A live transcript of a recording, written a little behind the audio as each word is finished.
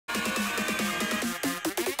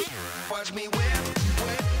watch me whip.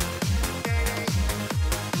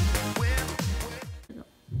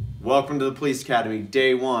 Welcome to the Police Academy,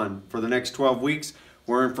 day one. For the next 12 weeks,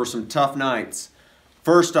 we're in for some tough nights.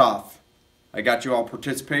 First off, I got you all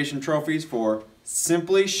participation trophies for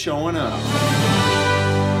simply showing up.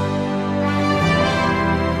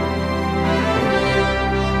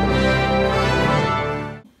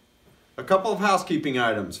 A couple of housekeeping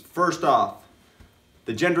items. First off,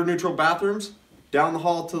 the gender-neutral bathrooms down the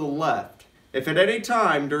hall to the left. If at any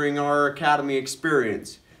time during our academy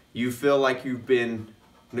experience you feel like you've been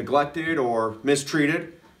neglected or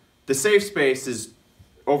mistreated, the safe space is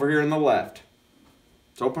over here on the left.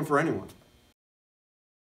 It's open for anyone.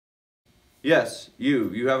 Yes,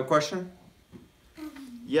 you have a question?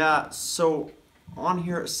 Yeah, so on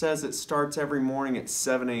here it says it starts every morning at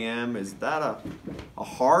 7 a.m. Is that a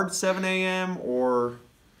hard 7 a.m. or,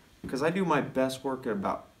 because I do my best work at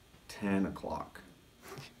about 10 o'clock.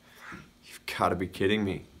 You've got to be kidding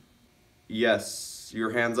me. Yes,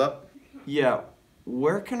 your hand's up? Yeah.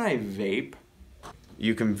 Where can I vape?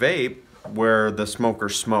 You can vape where the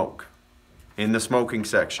smokers smoke, in the smoking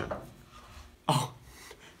section. Oh,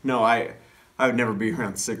 no, I would never be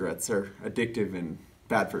around cigarettes. They're addictive and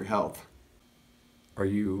bad for your health. Are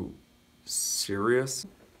you serious?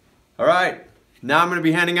 All right, now I'm going to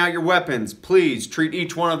be handing out your weapons. Please treat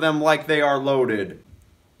each one of them like they are loaded.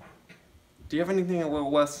 Do you have anything a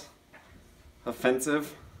little less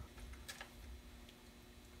offensive?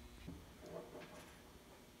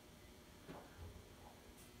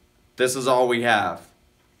 This is all we have.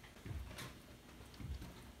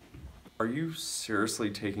 Are you seriously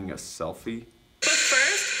taking a selfie? But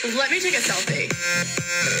first, let me take a selfie.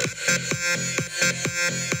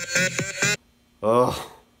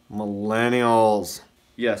 Ugh, millennials.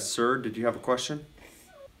 Yes, sir, did you have a question?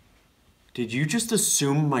 Did you just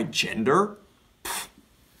assume my gender? Pfft.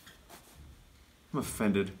 I'm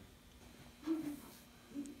offended.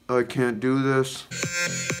 I can't do this.